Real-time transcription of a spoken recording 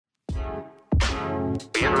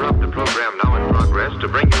We interrupt the program now in progress to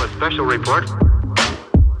bring you a special report.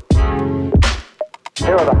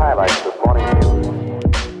 Here are the highlights this morning's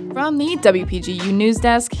news. From the WPGU News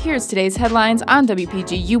Desk, here's today's headlines on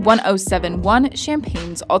WPGU 1071,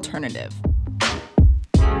 Champaign's Alternative.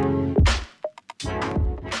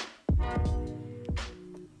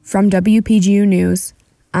 From WPGU News,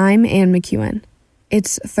 I'm Ann McEwen.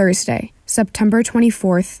 It's Thursday, September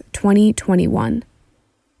 24th, 2021.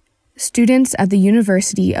 Students at the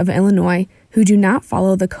University of Illinois who do not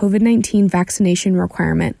follow the COVID-19 vaccination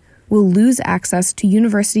requirement will lose access to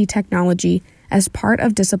university technology as part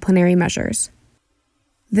of disciplinary measures.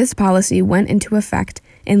 This policy went into effect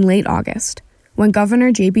in late August, when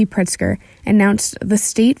Governor J.B. Pritzker announced the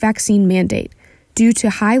state vaccine mandate due to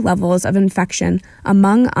high levels of infection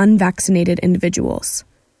among unvaccinated individuals.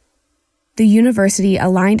 The university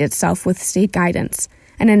aligned itself with state guidance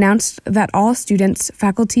and announced that all students,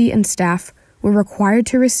 faculty, and staff were required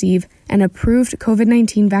to receive an approved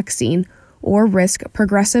COVID-19 vaccine or risk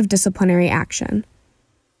progressive disciplinary action.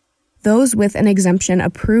 Those with an exemption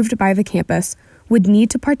approved by the campus would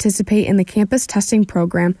need to participate in the campus testing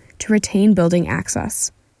program to retain building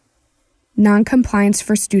access. Noncompliance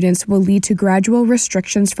for students will lead to gradual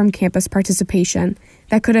restrictions from campus participation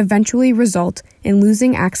that could eventually result in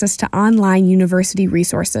losing access to online university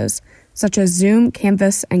resources, such as Zoom,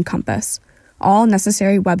 Canvas, and Compass, all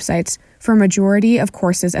necessary websites for a majority of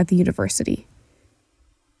courses at the university.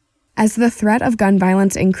 As the threat of gun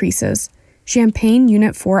violence increases, Champaign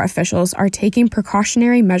Unit 4 officials are taking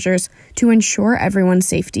precautionary measures to ensure everyone's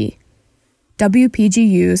safety.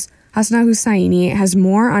 WPGU's Hasna Hussaini has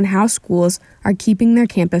more on how schools are keeping their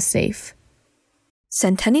campus safe.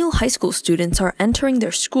 Centennial High School students are entering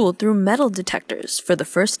their school through metal detectors for the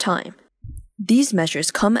first time. These measures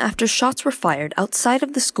come after shots were fired outside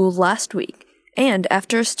of the school last week and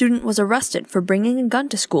after a student was arrested for bringing a gun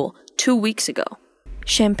to school 2 weeks ago.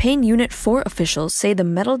 Champaign Unit 4 officials say the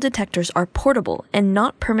metal detectors are portable and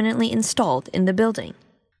not permanently installed in the building.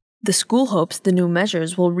 The school hopes the new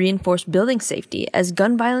measures will reinforce building safety as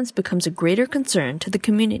gun violence becomes a greater concern to the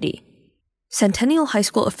community. Centennial High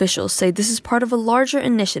School officials say this is part of a larger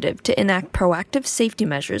initiative to enact proactive safety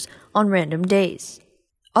measures on random days.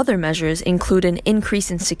 Other measures include an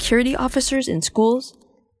increase in security officers in schools,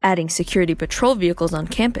 adding security patrol vehicles on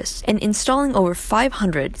campus, and installing over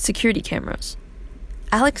 500 security cameras.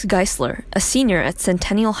 Alex Geisler, a senior at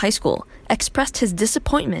Centennial High School, expressed his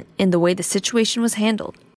disappointment in the way the situation was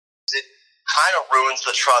handled. It kind of ruins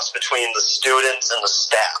the trust between the students and the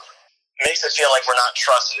staff. It makes it feel like we're not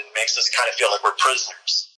trusted. It makes us kind of feel like we're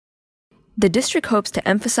prisoners. The district hopes to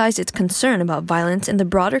emphasize its concern about violence in the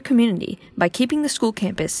broader community by keeping the school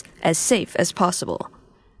campus as safe as possible.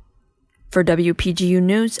 For WPGU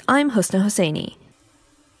News, I'm Husna Hosseini.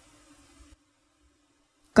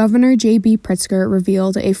 Governor J.B. Pritzker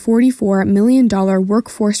revealed a $44 million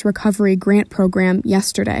workforce recovery grant program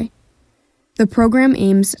yesterday. The program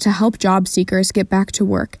aims to help job seekers get back to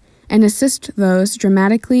work and assist those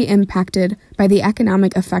dramatically impacted by the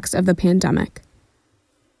economic effects of the pandemic.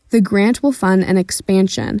 The grant will fund an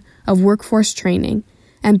expansion of workforce training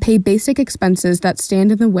and pay basic expenses that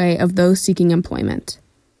stand in the way of those seeking employment.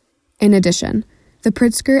 In addition, the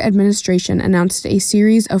Pritzker administration announced a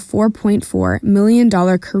series of $4.4 million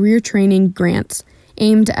career training grants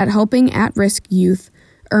aimed at helping at-risk youth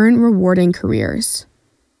earn rewarding careers.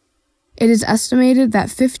 It is estimated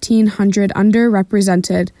that 1,500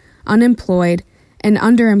 underrepresented, unemployed, and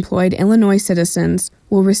underemployed Illinois citizens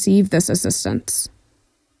will receive this assistance.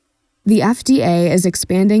 The FDA is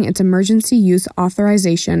expanding its emergency use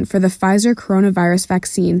authorization for the Pfizer coronavirus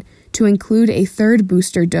vaccine to include a third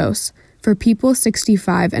booster dose for people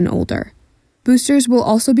 65 and older. Boosters will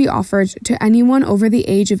also be offered to anyone over the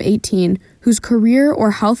age of 18 whose career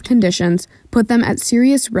or health conditions put them at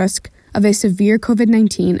serious risk of a severe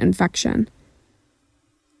COVID-19 infection.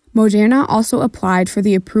 Moderna also applied for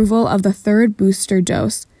the approval of the third booster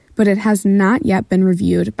dose, but it has not yet been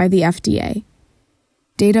reviewed by the FDA.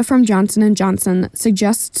 Data from Johnson & Johnson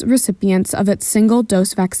suggests recipients of its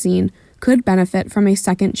single-dose vaccine could benefit from a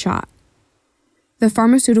second shot. The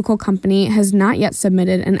pharmaceutical company has not yet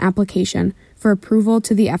submitted an application for approval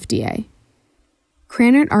to the FDA.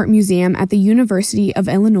 Krannert Art Museum at the University of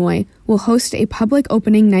Illinois will host a public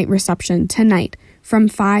opening night reception tonight from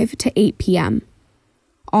 5 to 8 p.m.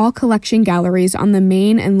 All collection galleries on the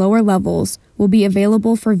main and lower levels will be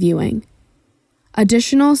available for viewing.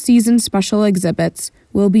 Additional season special exhibits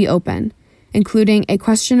will be open, including A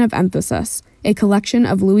Question of Emphasis, a collection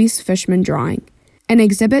of Louis Fishman drawing, an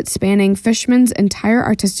exhibit spanning Fishman's entire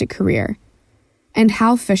artistic career, and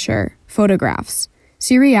Hal Fisher, Photographs,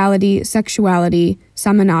 Seriality, Sexuality,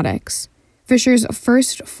 Semiotics, Fisher's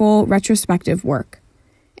first full retrospective work,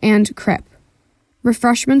 and Crip.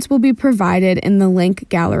 Refreshments will be provided in the Link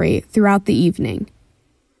Gallery throughout the evening.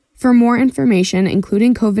 For more information,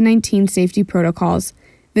 including COVID-19 safety protocols,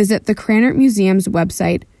 visit the Krannert Museum's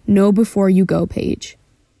website Know Before You Go page.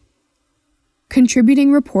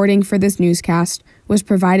 Contributing reporting for this newscast was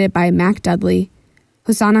provided by Mac Dudley,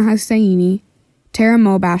 Hosanna Hussaini, Tara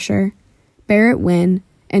Mobasher, Barrett Wynn,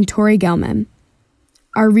 and Tori Gelman.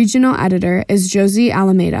 Our regional editor is Josie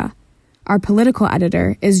Alameda. Our political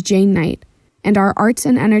editor is Jane Knight, and our arts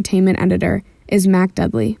and entertainment editor is Mac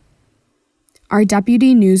Dudley. Our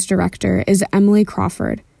deputy news director is Emily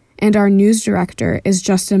Crawford, and our news director is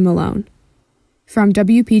Justin Malone. From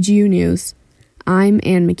WPGU News, I'm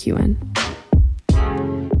Ann McEwen.